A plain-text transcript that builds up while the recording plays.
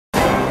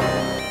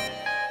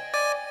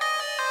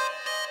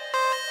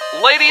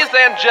Ladies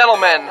and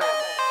gentlemen,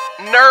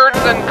 nerds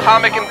and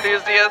comic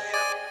enthusiasts,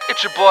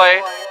 it's your boy,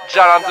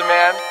 John on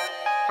Demand,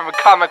 from a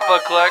comic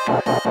book look,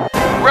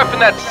 repping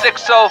that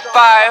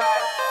 605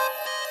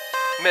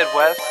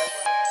 Midwest.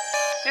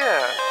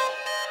 Yeah.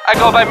 I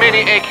go by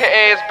many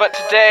AKAs, but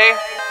today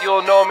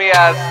you'll know me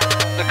as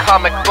the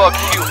comic book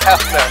Hugh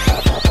Hefner.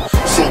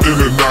 So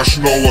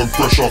international, I'm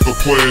fresh off the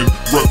plane.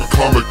 Rep a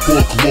comic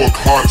book look,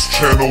 hottest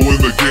channel in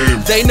the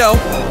game. They know.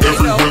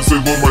 Every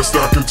Wednesday, load my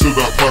stack into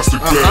that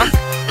plastic bag.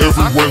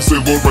 Every Wednesday,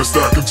 load my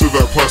stack into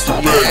that plastic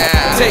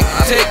bag.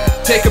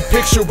 Take a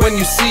picture when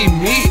you see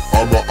me.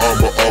 I'm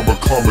a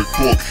comic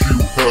book Hugh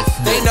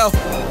Hefner. They know.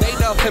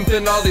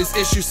 Pimping all these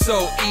issues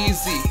so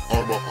easy.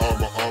 I'm a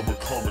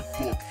comic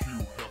book Hugh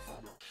Hefner.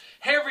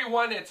 Hey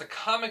everyone, it's a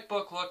comic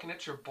book look and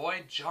it's your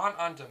boy John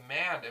on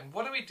Demand. And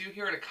what do we do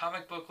here at a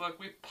comic book look?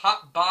 We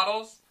pop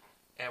bottles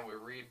and we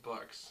read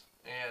books.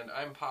 And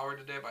I'm powered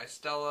today by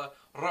Stella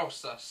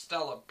Rosa,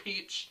 Stella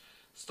Peach.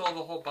 Stole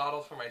the whole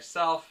bottle for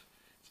myself.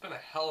 It's been a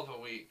hell of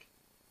a week.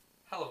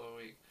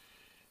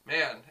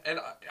 Man, and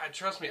I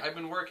trust me, I've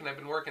been working.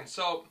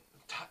 So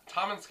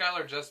Tom and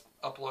Skylar just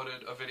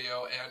uploaded a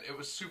video and it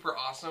was super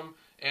awesome.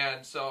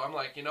 And so I'm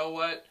like, you know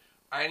what?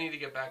 I need to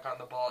get back on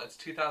the ball. It's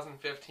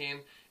 2015,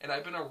 and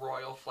I've been a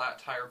royal flat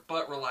tire,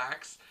 but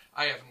relax.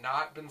 I have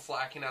not been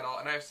slacking at all,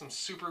 and I have some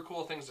super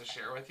cool things to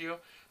share with you.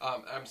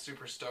 I'm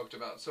super stoked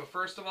about. So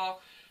first of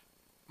all,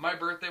 my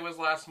birthday was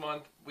last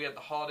month. We had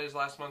the holidays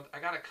last month. I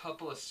got a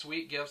couple of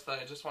sweet gifts that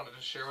I just wanted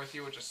to share with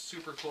you, which is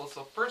super cool.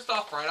 So first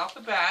off, right off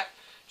the bat,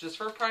 just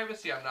for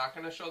privacy, I'm not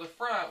going to show the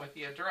front with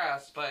the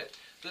address, but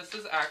this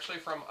is actually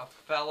from a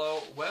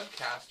fellow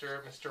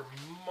webcaster, Mr.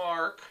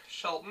 Mark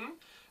Shelton.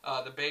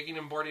 The begging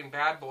and boarding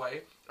bad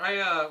boy.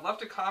 I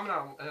left a comment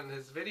on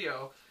his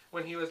video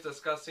when he was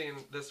discussing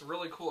this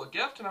really cool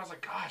gift, and I was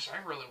like, gosh,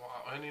 I really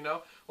want one, you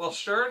know? Well,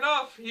 sure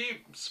enough,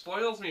 he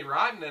spoils me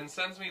rotten and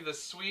sends me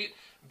this sweet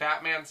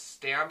Batman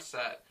stamp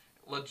set.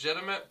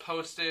 Legitimate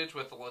postage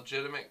with a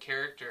legitimate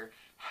character.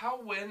 How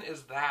win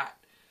is that?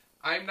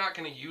 I'm not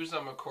going to use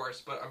them, of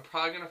course, but I'm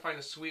probably going to find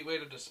a sweet way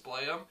to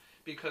display them,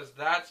 because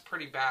that's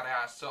pretty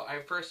badass. So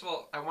first of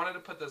all, I wanted to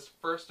put this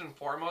first and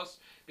foremost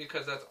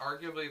because that's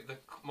arguably the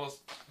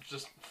most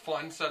just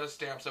fun set of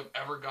stamps I've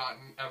ever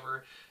gotten,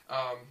 ever.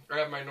 I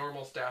have my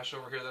normal stash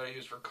over here that I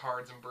use for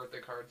cards and birthday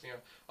cards, you know,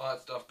 all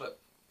that stuff. But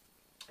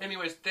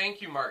anyways,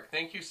 thank you, Mark.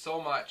 Thank you so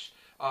much.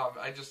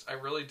 I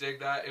really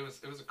dig that. It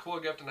was a cool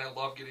gift, and I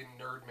love getting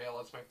nerd mail.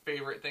 It's my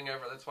favorite thing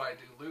ever. That's why I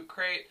do Loot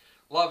Crate.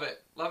 Love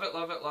it. Love it,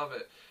 love it, love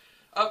it.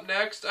 Up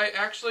next, I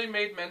actually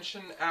made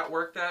mention at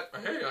work that,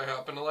 hey, I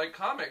happen to like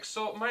comics.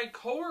 So my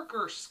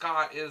coworker,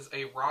 Scott, is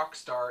a rock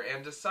star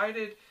and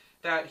decided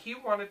that he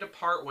wanted to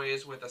part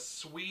ways with a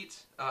sweet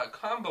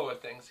combo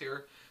of things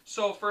here.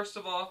 So first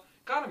of all,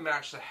 gotta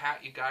match the hat,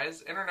 you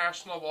guys.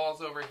 International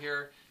Walls over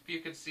here. If you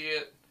could see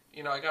it,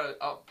 you know,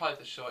 I'll probably have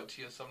to show it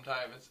to you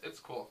sometime. It's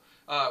cool.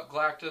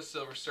 Galactus,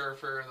 Silver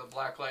Surfer, the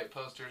Blacklight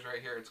posters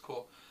right here. It's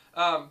cool.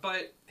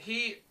 But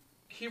he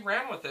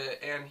ran with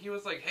it, and he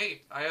was like,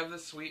 hey, I have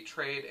this sweet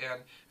trade, and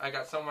I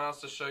got someone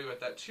else to show you with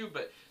that too,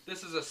 but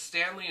this is a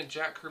Stan Lee and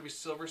Jack Kirby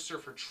Silver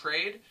Surfer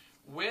trade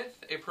with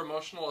a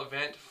promotional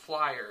event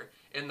flyer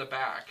in the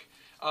back.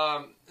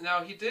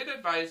 Now, he did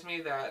advise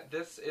me that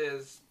this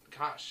is,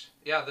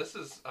 this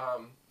is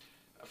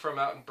from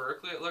out in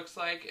Berkeley, it looks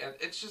like, and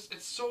it's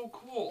so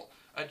cool.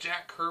 A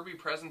Jack Kirby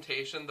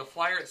presentation. The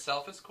flyer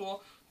itself is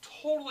cool.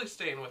 Totally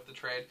staying with the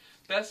trade.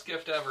 Best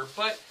gift ever.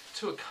 But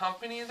to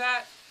accompany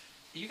that,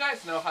 you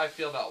guys know how I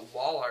feel about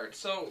wall art.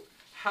 So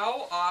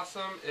how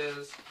awesome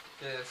is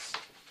this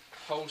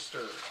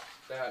poster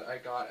that I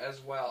got as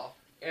well?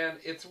 And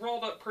it's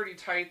rolled up pretty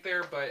tight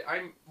there, but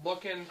I'm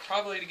looking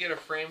probably to get a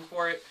frame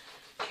for it.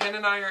 Ken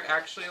and I are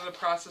actually in the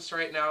process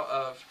right now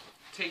of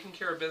taking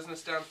care of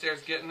business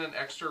downstairs, getting an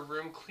extra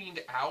room cleaned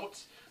out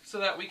so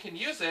that we can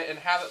use it and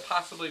have it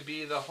possibly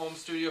be the home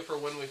studio for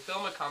when we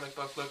film a comic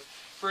book look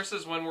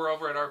versus when we're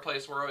over at our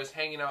place. We're always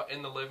hanging out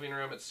in the living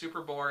room. It's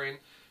super boring.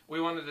 We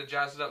wanted to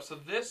jazz it up. So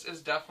this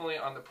is definitely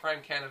on the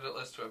prime candidate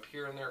list to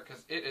appear in there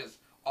because it is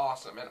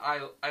awesome. And I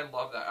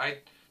love that. I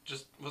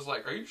just was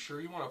like, are you sure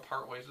you want to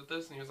part ways with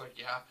this? And he was like,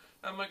 yeah.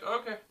 And I'm like,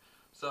 okay.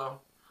 So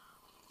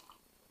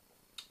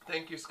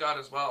thank you, Scott,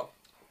 as well.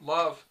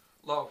 Love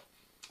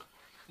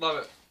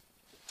it.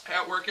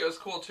 At work it was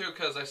cool too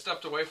because I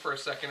stepped away for a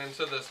second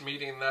into this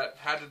meeting that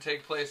had to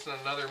take place in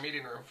another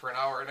meeting room for an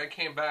hour. And I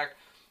came back.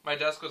 My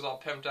desk was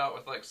all pimped out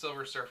with like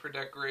Silver Surfer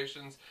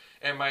decorations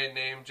and my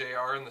name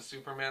JR and the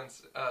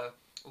Superman's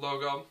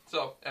logo,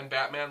 and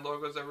Batman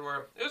logos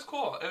everywhere. It was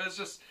cool.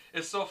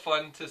 It's so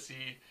fun to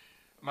see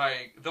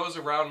those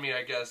around me,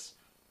 I guess,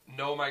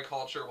 know my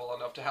culture well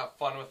enough to have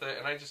fun with it,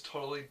 and I just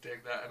totally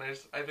dig that, and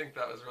I think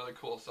that was really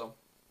cool. So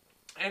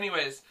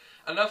anyways,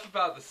 enough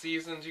about the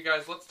seasons, you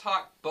guys. Let's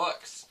talk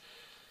books.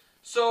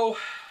 So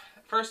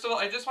first of all,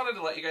 I just wanted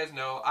to let you guys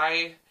know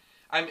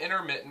I'm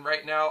intermittent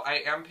right now.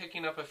 I am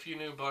picking up a few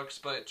new books,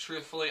 but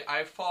truthfully,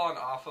 I've fallen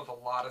off of a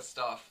lot of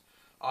stuff.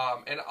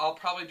 And I'll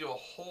probably do a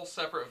whole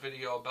separate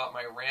video about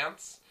my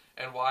rants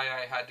and why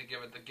I had to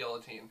give it the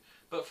guillotine.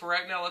 But for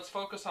right now, let's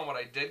focus on what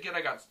I did get.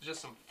 I got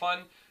just some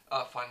fun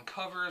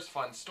covers,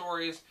 fun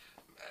stories.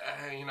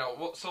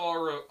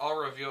 So I'll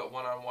review it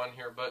one-on-one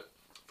here. But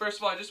first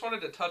of all, I just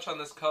wanted to touch on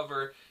this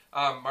cover.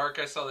 Mark,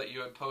 I saw that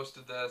you had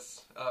posted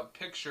this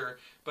picture,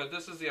 but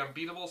this is the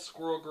Unbeatable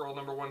Squirrel Girl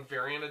 #1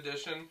 variant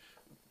edition,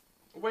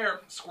 where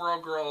Squirrel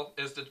Girl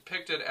is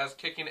depicted as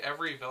kicking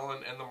every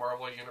villain in the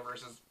Marvel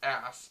Universe's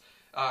ass.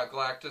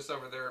 Galactus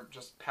over there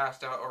just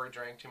passed out or he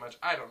drank too much.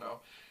 I don't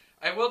know.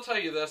 I will tell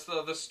you this,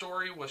 though, the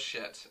story was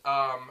shit.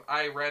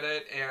 I read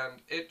it,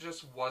 and it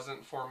just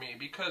wasn't for me,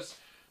 because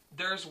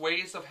there's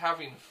ways of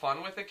having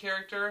fun with a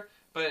character,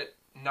 but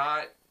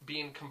not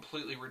being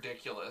completely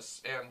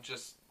ridiculous, and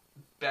just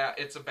bad.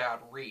 It's a bad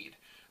read,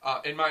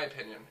 in my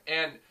opinion.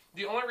 And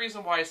the only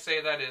reason why I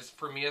say that is,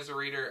 for me as a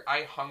reader,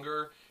 I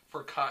hunger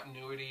for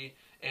continuity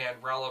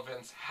and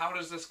relevance. How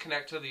does this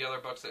connect to the other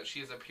books that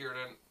she's appeared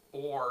in,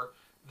 or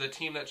the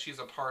team that she's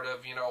a part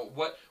of? You know,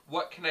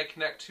 what can I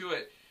connect to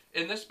it?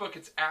 In this book,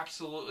 it's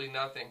absolutely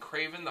nothing.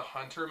 Kraven the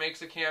Hunter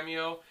makes a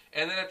cameo,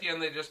 and then at the end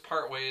they just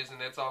part ways,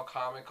 and it's all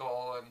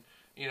comical. And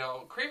you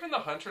know, Kraven the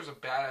Hunter's a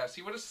badass.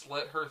 He would have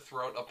slit her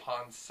throat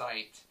upon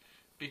sight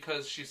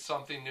because she's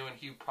something new, and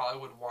he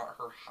probably would want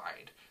her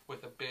hide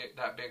with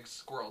that big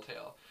squirrel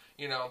tail.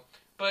 You know,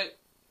 but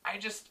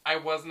I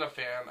wasn't a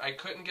fan. I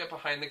couldn't get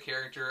behind the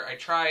character. I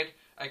tried.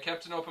 I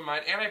kept an open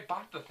mind, and I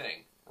bought the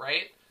thing,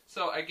 right?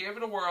 So I gave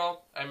it a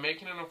whirl. I'm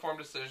making an informed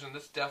decision.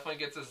 This definitely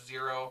gets a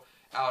 0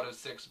 out of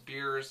 6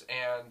 beers,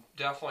 and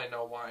definitely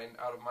no wine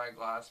out of my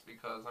glass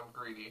because I'm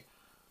greedy.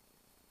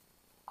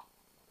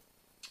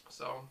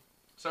 So,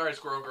 sorry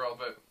Squirrel Girl,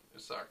 but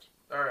it sucked.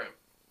 Alright.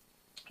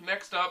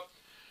 Next up,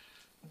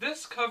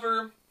 this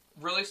cover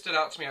really stood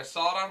out to me. I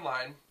saw it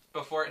online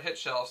before it hit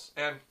shelves,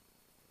 and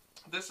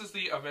this is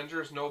the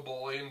Avengers No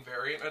Bullying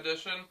variant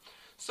edition.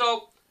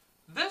 So,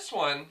 this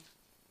one,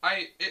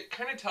 it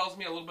kind of tells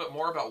me a little bit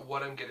more about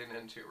what I'm getting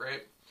into,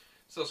 right?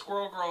 So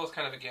Squirrel Girl is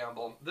kind of a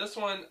gamble. This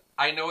one,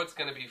 I know it's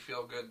going to be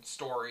feel-good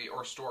story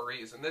or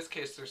stories. In this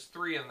case, there's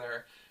 3 in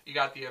there. You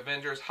got the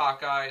Avengers,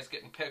 Hawkeye is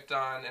getting picked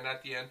on, and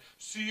at the end,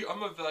 see,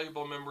 I'm a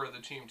valuable member of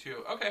the team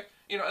too. Okay,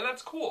 you know, and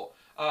that's cool.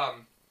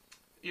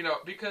 You know,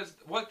 because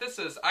what this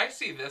is, I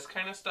see this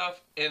kind of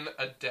stuff in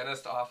a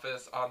dentist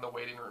office on the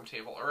waiting room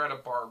table, or at a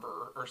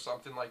barber, or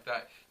something like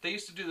that. They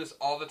used to do this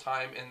all the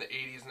time in the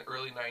 80s and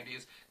early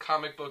 90s.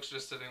 Comic books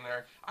just sitting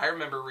there. I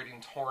remember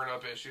reading torn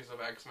up issues of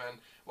X-Men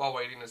while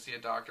waiting to see a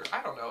doctor.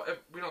 I don't know.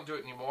 We don't do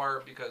it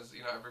anymore because,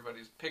 you know,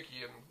 everybody's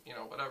picky and, you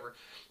know, whatever.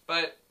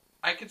 But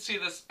I could see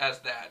this as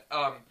that.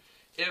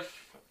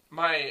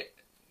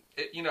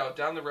 You know,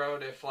 down the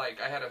road, if,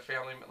 like, I had a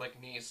family,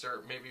 like, niece,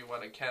 or maybe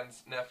one of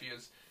Ken's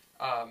nephews,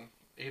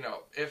 you know,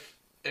 if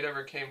it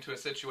ever came to a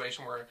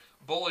situation where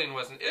bullying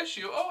was an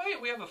issue, oh, hey,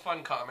 we have a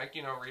fun comic,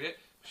 you know, read it.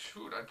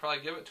 Shoot, I'd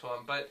probably give it to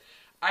him. But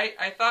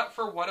I thought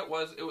for what it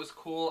was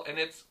cool, and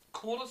it's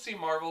cool to see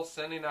Marvel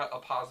sending out a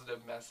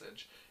positive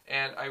message,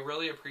 and I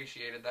really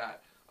appreciated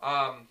that.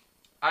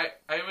 I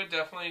would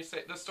definitely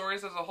say the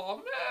stories as a whole,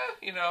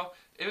 meh, you know,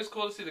 it was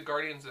cool to see the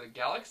Guardians of the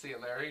Galaxy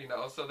in there, you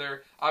know, so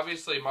they're,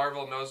 obviously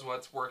Marvel knows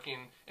what's working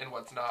and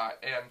what's not,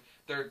 and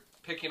they're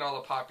picking all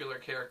the popular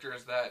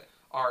characters that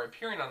are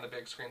appearing on the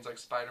big screens like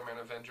Spider-Man,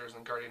 Avengers,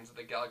 and Guardians of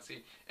the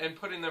Galaxy, and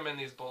putting them in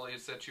these bully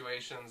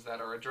situations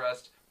that are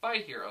addressed by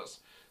heroes.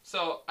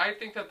 So I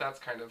think that that's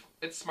kind of,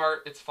 it's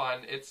smart, it's fun,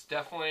 it's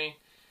definitely,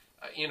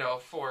 you know,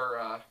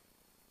 for,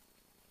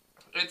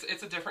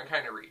 it's a different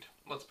kind of read.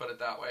 Let's put it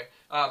that way.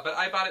 But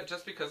I bought it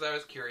just because I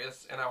was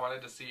curious, and I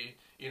wanted to see,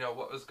 you know,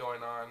 what was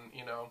going on,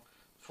 you know,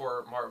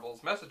 for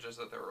Marvel's messages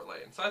that they were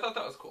relaying. So I thought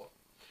that was cool.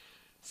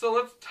 So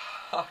let's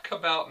talk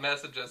about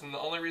messages, and the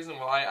only reason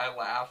why I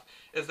laugh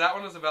is that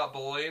one is about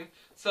bullying.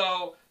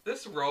 So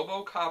this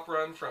Robocop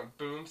run from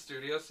Boom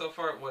Studios so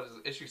far, what is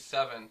it, issue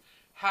 7,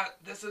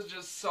 this is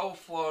just so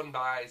flown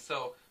by.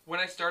 So when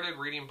I started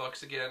reading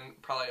books again,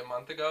 probably a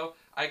month ago,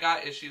 I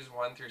got issues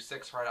 1 through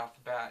 6 right off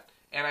the bat,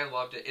 and I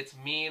loved it. It's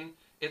mean,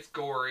 it's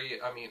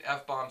gory, I mean,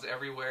 F-bombs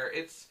everywhere.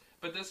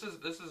 But this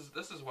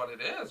is what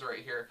it is right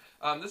here.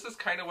 This is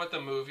kind of what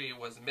the movie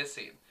was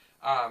missing.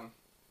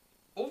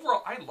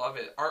 Overall, I love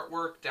it.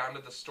 Artwork down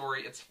to the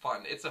story, it's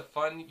fun. It's a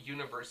fun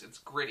universe. It's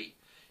gritty,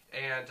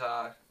 and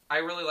I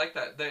really like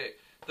that.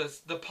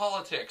 The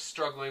politics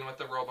struggling with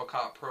the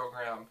Robocop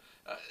program,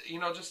 you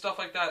know, just stuff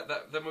like that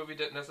that the movie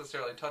didn't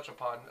necessarily touch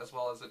upon as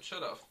well as it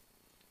should have.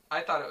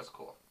 I thought it was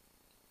cool.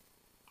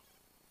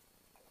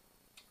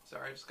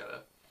 Sorry, I just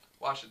gotta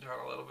wash it down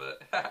a little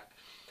bit.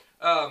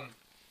 I'm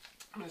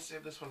gonna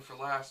save this one for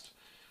last.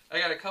 I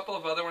got a couple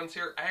of other ones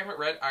here. I haven't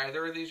read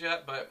either of these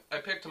yet, but I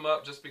picked them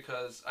up just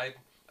because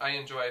I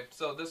enjoy.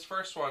 So this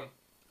first one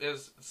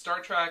is Star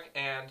Trek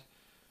and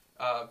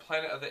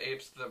Planet of the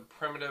Apes, The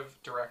Primitive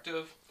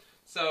Directive.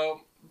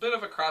 So, a bit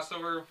of a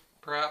crossover,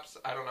 perhaps.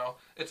 I don't know.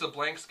 It's a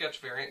blank sketch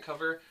variant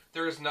cover.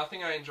 There is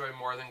nothing I enjoy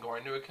more than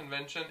going to a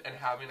convention and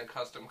having a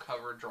custom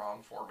cover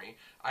drawn for me.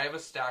 I have a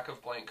stack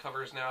of blank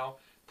covers now,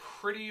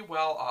 pretty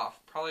well off.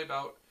 Probably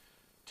about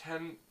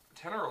 10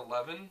 10 or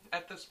 11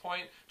 at this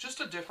point.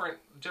 Just a different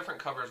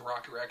covers,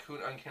 Rocket Raccoon,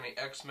 Uncanny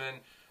X-Men.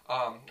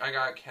 I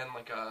got Ken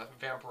like a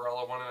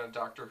Vampirella one and a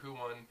Doctor Who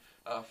one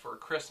for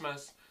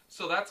Christmas.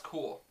 So that's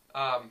cool.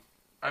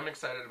 I'm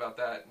excited about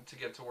that, to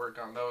get to work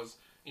on those,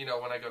 you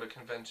know, when I go to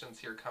conventions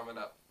here coming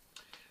up.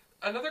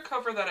 Another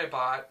cover that I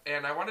bought,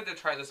 and I wanted to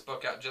try this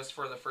book out just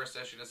for the first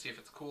issue to see if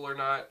it's cool or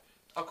not,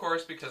 of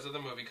course, because of the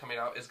movie coming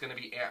out, is going to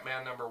be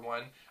Ant-Man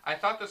 #1. I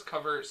thought this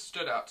cover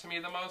stood out to me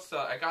the most, so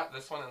I got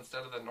this one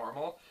instead of the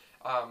normal.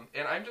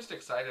 And I'm just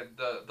excited.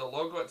 The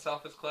logo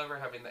itself is clever,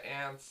 having the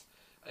ants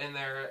in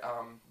there.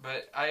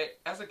 But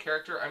as a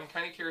character, I'm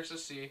kind of curious to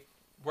see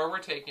where we're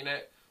taking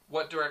it,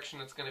 what direction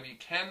it's going to be.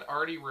 Ken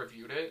already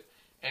reviewed it,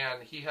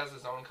 and he has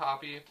his own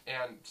copy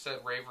and said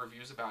rave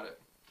reviews about it.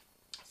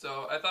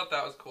 So I thought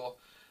that was cool.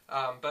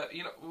 But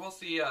you know, we'll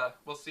see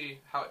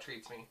how it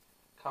treats me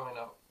coming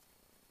up.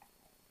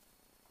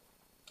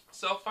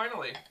 So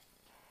finally,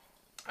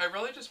 I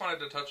really just wanted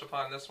to touch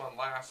upon this one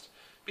last,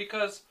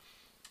 because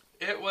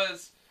it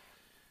was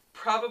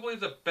probably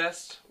the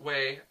best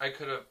way I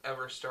could have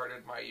ever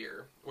started my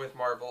year with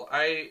Marvel.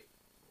 I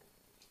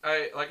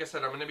like I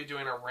said, I'm going to be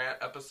doing a rant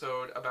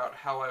episode about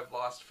how I've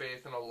lost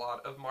faith in a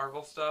lot of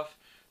Marvel stuff,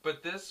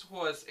 but this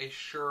was a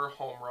sure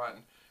home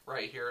run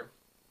right here.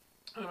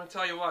 I'm going to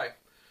tell you why.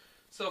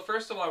 So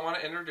first of all, I want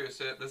to introduce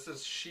it. This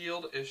is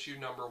S.H.I.E.L.D. issue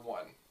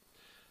 #1.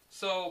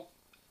 So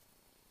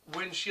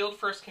when S.H.I.E.L.D.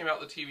 first came out,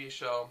 the TV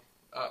show,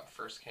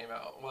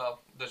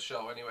 the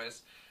show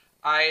anyways,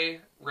 I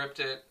ripped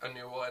it a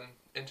new one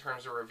in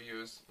terms of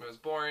reviews. It was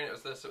boring, it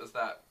was this, it was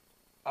that.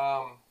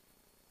 I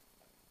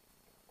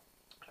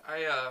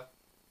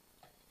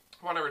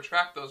want to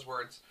retract those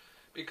words,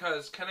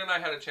 because Ken and I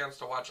had a chance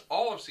to watch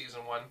all of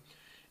season 1,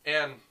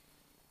 and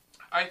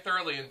I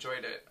thoroughly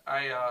enjoyed it.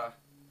 I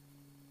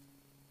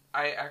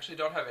actually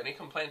don't have any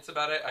complaints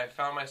about it. I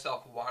found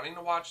myself wanting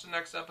to watch the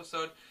next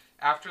episode.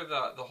 After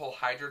the whole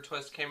Hydra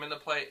twist came into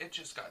play, it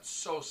just got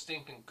so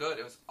stinking good.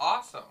 It was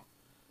awesome.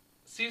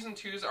 Season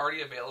 2 is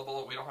already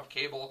available. We don't have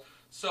cable,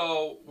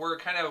 so we're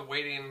kind of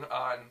waiting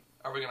on,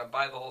 are we going to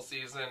buy the whole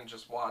season and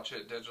just watch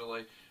it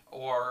digitally,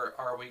 or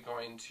are we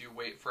going to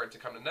wait for it to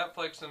come to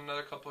Netflix in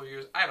another couple of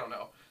years? I don't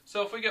know.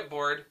 So if we get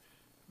bored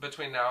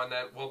between now and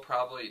then, we'll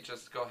probably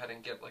just go ahead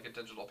and get like a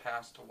digital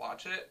pass to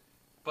watch it.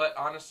 But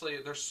honestly,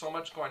 there's so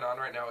much going on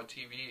right now with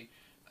TV,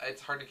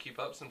 it's hard to keep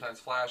up sometimes.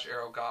 Flash,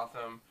 Arrow,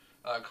 Gotham,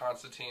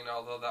 Constantine,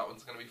 although that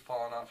one's going to be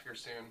falling off here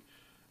soon.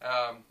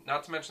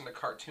 Not to mention the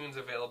cartoons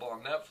available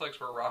on Netflix.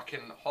 We're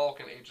rocking Hulk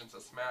and Agents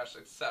of Smash,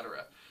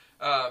 etc.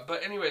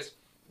 But anyways,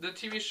 the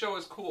TV show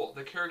is cool.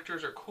 The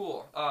characters are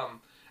cool.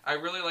 I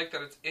really like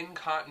that it's in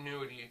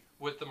continuity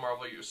with the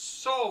Marvel use.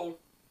 So,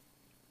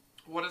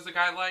 what does the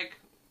guy like?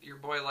 Your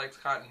boy likes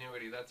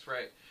continuity, that's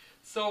right.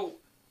 So,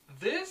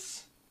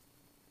 this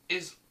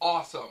is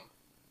awesome.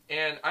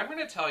 And I'm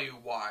going to tell you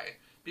why.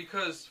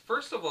 Because,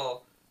 first of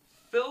all,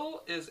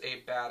 Phil is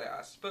a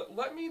badass. But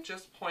let me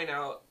just point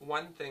out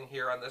one thing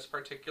here on this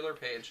particular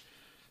page.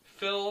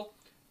 Phil,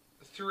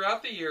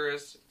 throughout the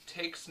years,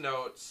 takes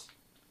notes.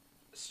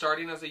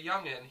 Starting as a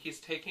youngin', he's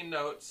taking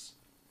notes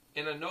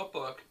in a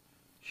notebook.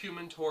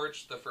 Human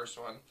Torch, the first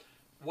one.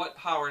 What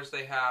powers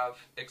they have,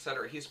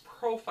 etc. He's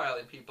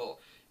profiling people.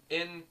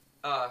 In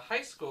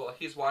high school,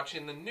 he's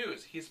watching the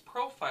news. He's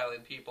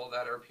profiling people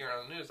that are appearing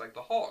on the news, like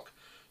the Hulk.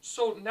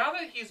 So now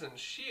that he's in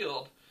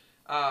S.H.I.E.L.D.,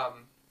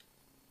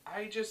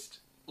 I just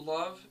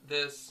love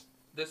this.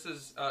 This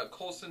is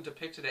Coulson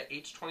depicted at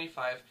age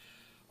 25.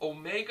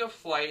 Omega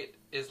Flight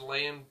is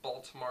laying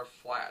Baltimore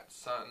flat,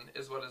 son,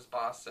 is what his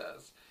boss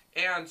says.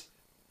 And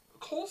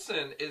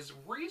Coulson is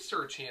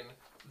researching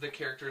the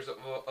characters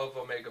of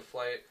Omega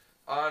Flight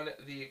on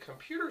the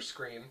computer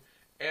screen,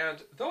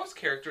 and those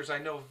characters I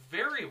know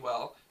very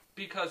well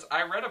because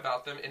I read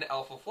about them in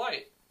Alpha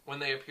Flight when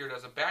they appeared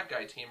as a bad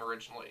guy team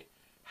originally.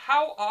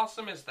 How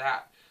awesome is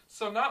that?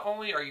 So not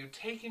only are you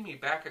taking me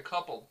back a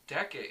couple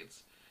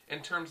decades in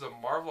terms of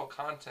Marvel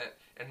content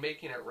and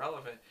making it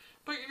relevant,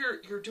 but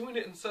you're doing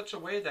it in such a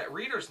way that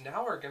readers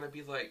now are going to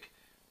be like,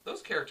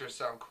 those characters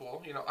sound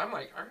cool. You know, I'm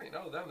like, I already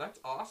know them. That's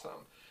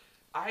awesome.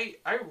 I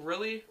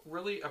really,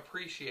 really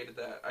appreciated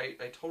that.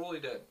 I totally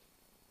did.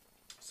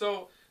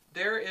 So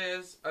there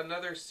is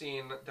another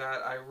scene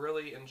that I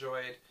really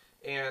enjoyed,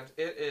 and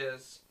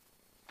it's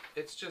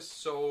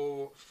just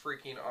so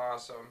freaking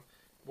awesome,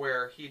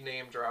 where he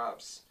name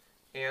drops.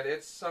 And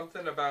it's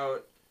something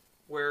about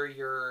where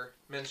you're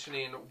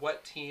mentioning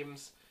what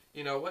teams,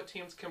 you know, what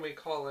teams can we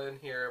call in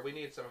here? We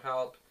need some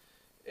help.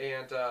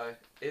 And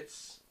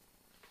it's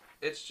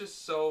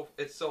just so,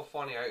 it's so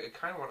funny. I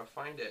kind of want to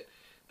find it.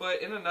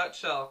 But in a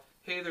nutshell,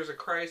 hey, there's a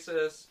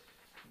crisis.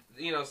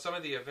 You know, some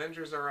of the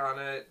Avengers are on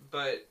it.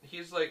 But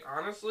he's like,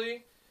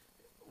 honestly,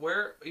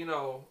 where, you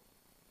know,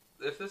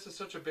 if this is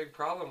such a big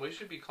problem, we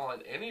should be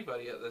calling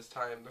anybody at this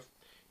time.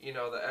 You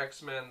know, the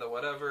X-Men, the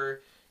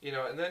whatever, you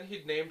know, and then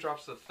he name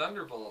drops the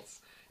Thunderbolts.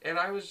 And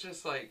I was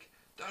just like,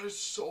 that is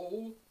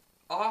so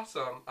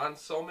awesome on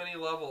so many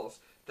levels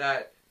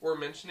that we're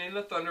mentioning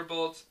the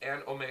Thunderbolts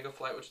and Omega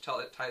Flight, which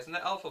ties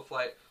into Alpha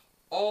Flight,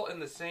 all in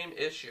the same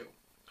issue.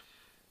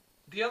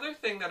 The other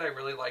thing that I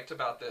really liked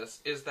about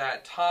this is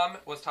that Tom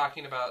was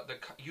talking about the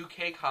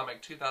UK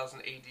comic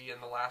 2000 AD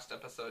in the last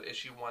episode,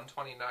 issue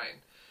 129.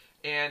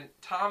 And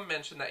Tom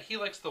mentioned that he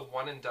likes the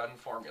one and done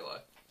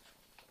formula.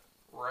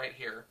 Right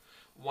here.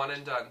 One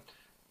and done.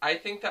 I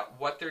think that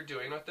what they're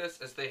doing with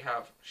this is they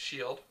have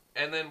S.H.I.E.L.D.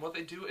 And then what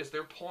they do is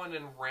they're pulling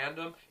in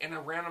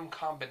a random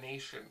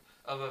combination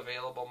of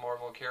available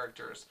Marvel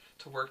characters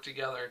to work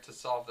together to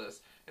solve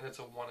this. And it's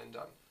a one and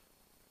done.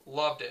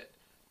 Loved it.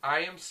 I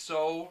am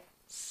so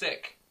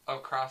sick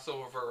of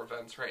crossover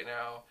events right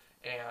now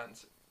and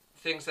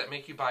things that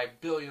make you buy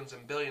billions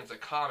and billions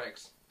of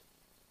comics.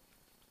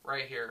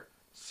 Right here.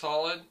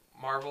 Solid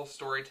Marvel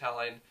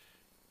storytelling.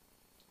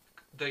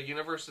 The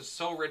universe is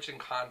so rich in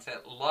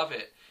content. Love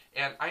it.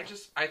 And I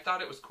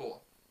thought it was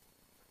cool.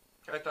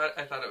 I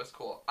thought it was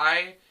cool.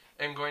 I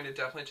am going to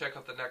definitely check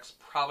out the next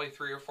probably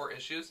 3 or 4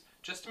 issues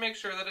just to make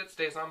sure that it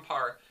stays on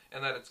par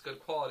and that it's good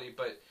quality.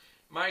 But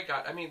my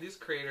God, I mean, these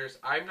creators,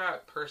 I'm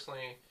not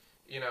personally,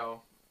 you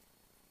know,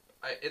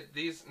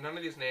 none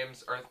of these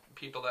names are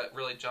people that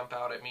really jump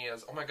out at me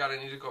as, oh my God,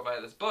 I need to go buy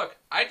this book.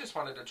 I just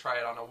wanted to try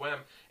it on a whim,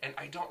 and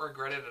I don't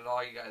regret it at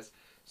all, you guys.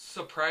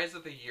 Surprise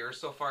of the year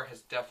so far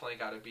has definitely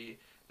got to be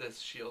this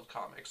S.H.I.E.L.D.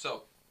 comic.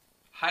 So,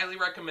 highly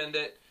recommend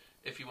it.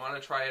 If you want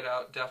to try it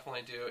out,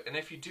 definitely do. And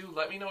if you do,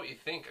 let me know what you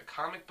think. A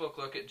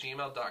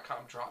comicbooklook@gmail.com.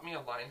 Drop me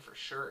a line for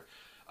sure.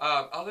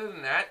 Other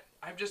than that,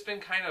 I've just been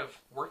kind of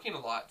working a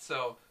lot,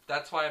 so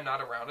that's why I'm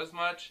not around as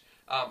much.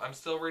 I'm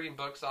still reading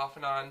books off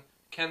and on.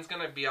 Ken's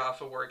going to be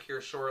off of work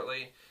here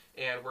shortly,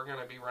 and we're going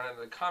to be running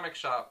to the comic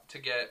shop to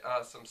get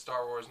some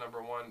Star Wars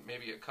 #1,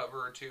 maybe a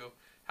cover or 2,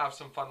 have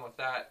some fun with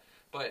that.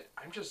 But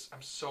I'm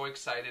so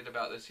excited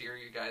about this year,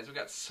 you guys. We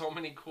got so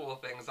many cool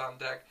things on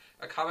deck.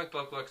 A Comic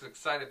Book Look's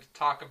excited to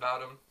talk about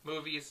them.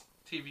 Movies,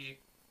 TV,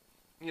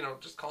 you know,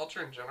 just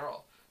culture in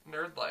general.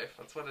 Nerd life,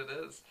 that's what it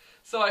is.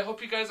 So I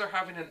hope you guys are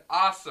having an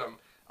awesome,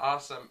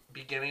 awesome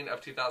beginning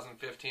of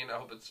 2015. I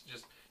hope it's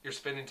just you're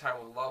spending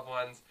time with loved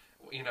ones,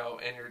 you know,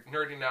 and you're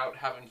nerding out,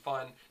 having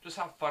fun. Just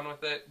have fun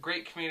with it.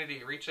 Great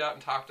community. Reach out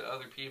and talk to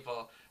other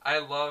people. I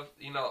love,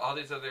 you know, all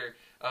these other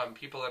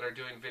people that are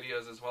doing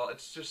videos as well.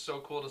 It's just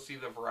so cool to see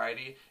the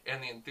variety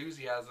and the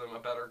enthusiasm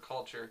about our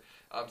culture.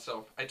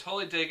 So I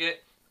totally dig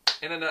it.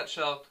 In a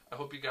nutshell, I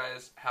hope you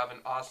guys have an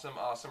awesome,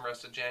 awesome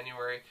rest of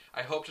January.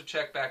 I hope to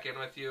check back in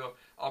with you.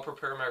 I'll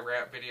prepare my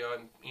rant video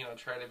and, you know,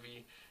 try to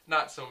be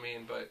not so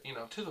mean, but, you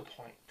know, to the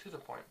point,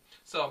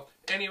 So,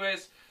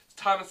 anyways,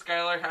 Tom and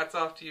Skylar, hats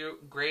off to you.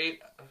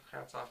 Great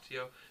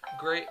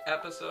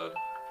episode.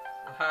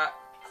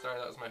 Sorry,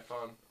 that was my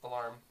phone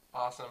alarm.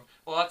 Awesome.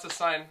 Well, that's a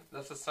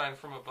sign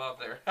from above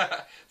there.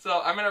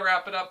 So I'm going to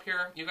wrap it up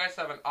here. You guys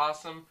have an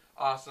awesome,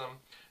 awesome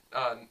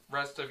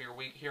rest of your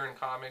week here in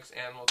comics,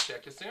 and we'll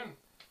check you soon.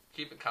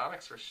 Keep it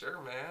comics for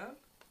sure, man.